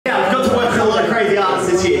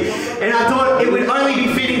and I thought it would only be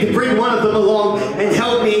fitting to bring one of them along and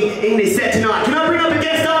help me in this set tonight. Can I bring up a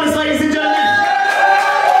guest artist, ladies and gentlemen?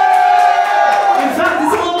 In fact,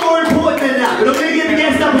 it's a lot more important than that, but I'm going to get the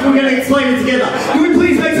guest up and we're going to explain it together. Can we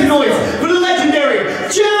please make some noise for the legendary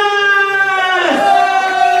Jazz?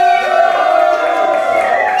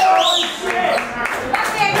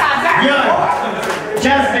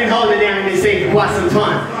 Jazz has been holding it down in this scene for quite some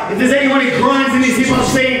time. If there's anyone who grinds in this hip-hop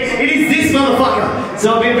scene, it is this motherfucker.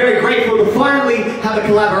 So I've been very grateful to finally have a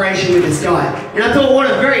collaboration with this guy. And I thought, what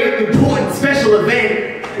a very important, special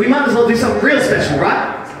event. We might as well do something real special,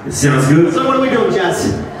 right? It sounds good. So what are we doing, Jazz?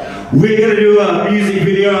 We're going to do a music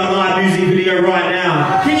video, a live music video right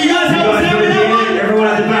now. Can you guys help us out with that one? Everyone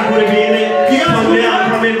at the back want to be in it. You guys come down,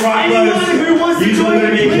 come in right close. Anyone who wants to join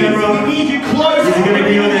me, please, we need you close. This is going to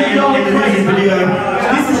be on the end of the music video.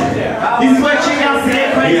 This is where checkouts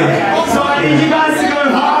get crazy. Yeah. So I need you guys to go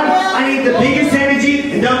hard. I need the biggest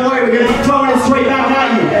energy, and don't worry, we're going to be throwing it straight back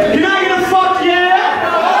at you. Can I get a fuck yeah?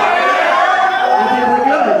 I think we're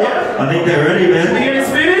good, yeah? I think they're ready, man. We get it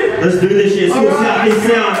spinning? Let's do this shit. Right.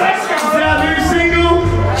 SoutheastSound. This is our new single.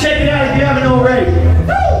 Check it out if you haven't already.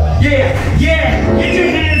 Yeah, yeah, get your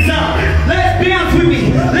hands up. Let's bounce with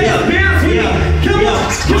me. Let's bounce with me. Come on,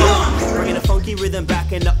 come on. Bringing a funky rhythm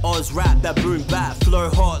back in the Oz rap, that boom bap, flow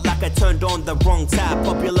hot like I turned on the wrong tap.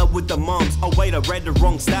 Popular with the moms, oh wait, I read the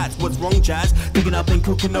wrong stats. What's wrong, Jazz? Picking up and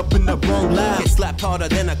cooking up in the wrong lab. Get slapped harder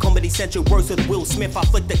than a Comedy Central roast with Will Smith. I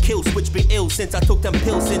flicked the kill switch, been ill since I took them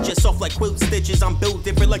pills. Cinch soft like quilt stitches. I'm built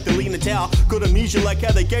different like the Lena Tower. Got amnesia like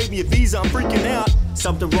how they gave me a visa. I'm freaking out.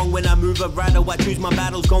 Something wrong when I move a rattle. I choose my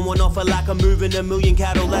battles, going off like I'm moving a million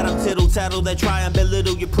cattle. Let them tittle tattle, they try and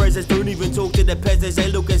belittle your presence. Don't even talk to the peasants, they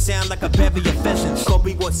look and sound like a bevy of pheasants.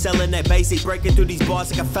 Copy what's selling that basic, breaking through these bars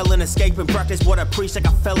like a felon, escaping. Practice what I preach like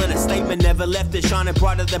I fell in a statement. Never left it, shining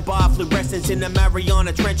brighter than biofluorescence in the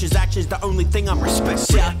Mariana Trenches. Actions the only thing I respect.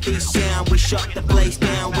 SoutheastSound, we shut the place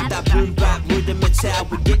down with that boom bap rhythm. It's how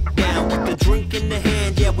we get down with the drink in the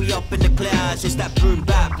hand. Yeah, we up in the clouds. It's that boom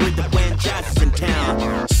bap rhythm when Jazz is in town.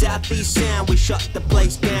 SoutheastSound, we shut the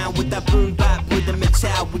place down with that boom bap rhythm. It's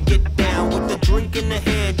how we get down with the drink in the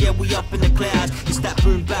hand. Yeah, we up in the clouds. It's that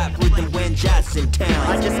boom bap rhythm when Jazz is in town.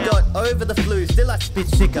 I just got over the flu, still I spit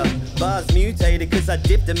sicker. Bars mutated cause I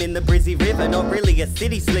dipped them in the Brizzy River. Not really a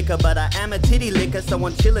city slicker, but I am a titty licker. So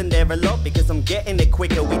I'm chilling there a lot because I'm getting it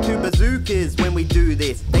quicker. We two bazookas when we do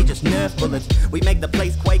this, they just nerf bullets. We make the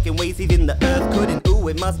place quake and wheeze even the earth couldn't. Ooh,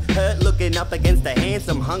 it must hurt looking up against a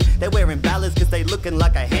handsome hunk. They're wearing ballads cause they looking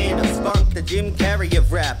like a hand of spunk. The Jim Carrey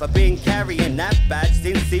of rap, I've been carrying that badge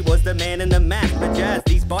since he was the man in the map. But Jazz,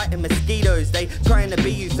 these biting mosquitoes, they trying to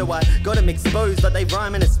be you, so I got them exposed like they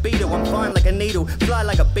rhyme in a speedo. I'm fine like a needle, fly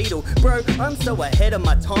like a beetle. Bro, I'm so ahead of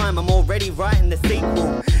my time, I'm already writing the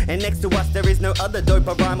sequel. And next to us there is no other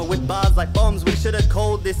doper rhymer with bars like bombs. We should have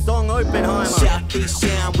called this song Oppenheimer.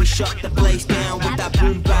 SoutheastSound, we shut the place down with that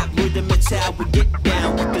boom bap rhythm. It's how we get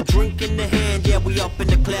down with the drink in the hand. Yeah, we up in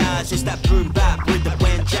the clouds. It's that boom bap rhythm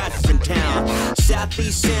when Jazz is in town.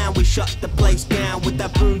 SoutheastSound, we shut the place down with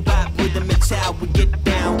that boom bap rhythm. It's how we get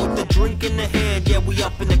down with the drink in the hand. Yeah, we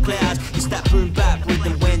up in the clouds. It's that boom bap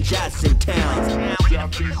rhythm when Jazz is in town.